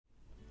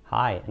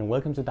Hi and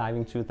welcome to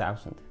Diving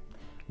 2000.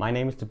 My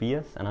name is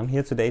Tobias and I'm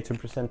here today to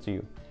present to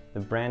you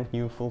the brand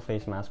new full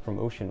face mask from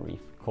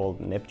OceanReef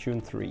called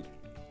Neptune III.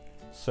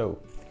 So,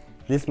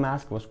 this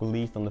mask was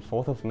released on the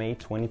 4th of May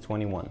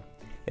 2021.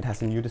 It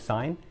has a new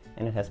design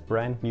and it has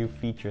brand new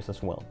features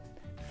as well.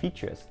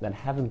 Features that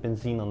haven't been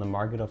seen on the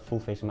market of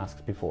full face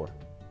masks before.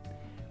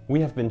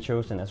 We have been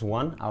chosen as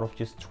one out of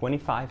just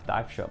 25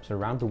 dive shops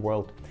around the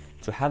world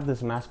to have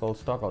this mask all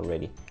stock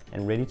already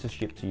and ready to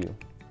ship to you.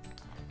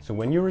 So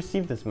when you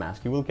receive this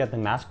mask, you will get the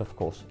mask, of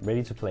course,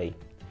 ready to play.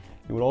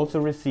 You will also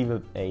receive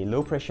a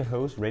low pressure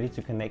hose ready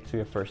to connect to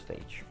your first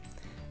stage.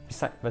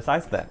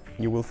 Besides that,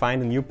 you will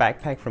find a new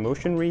backpack from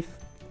OceanReef.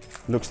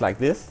 Looks like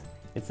this.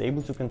 It's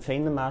able to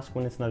contain the mask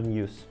when it's not in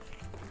use.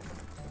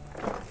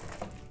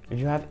 If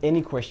you have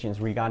any questions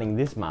regarding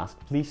this mask,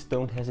 please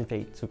don't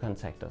hesitate to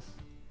contact us.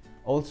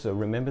 Also,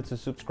 remember to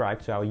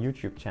subscribe to our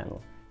YouTube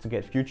channel to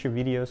get future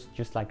videos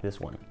just like this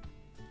one.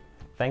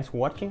 Thanks for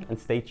watching and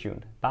stay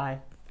tuned. Bye!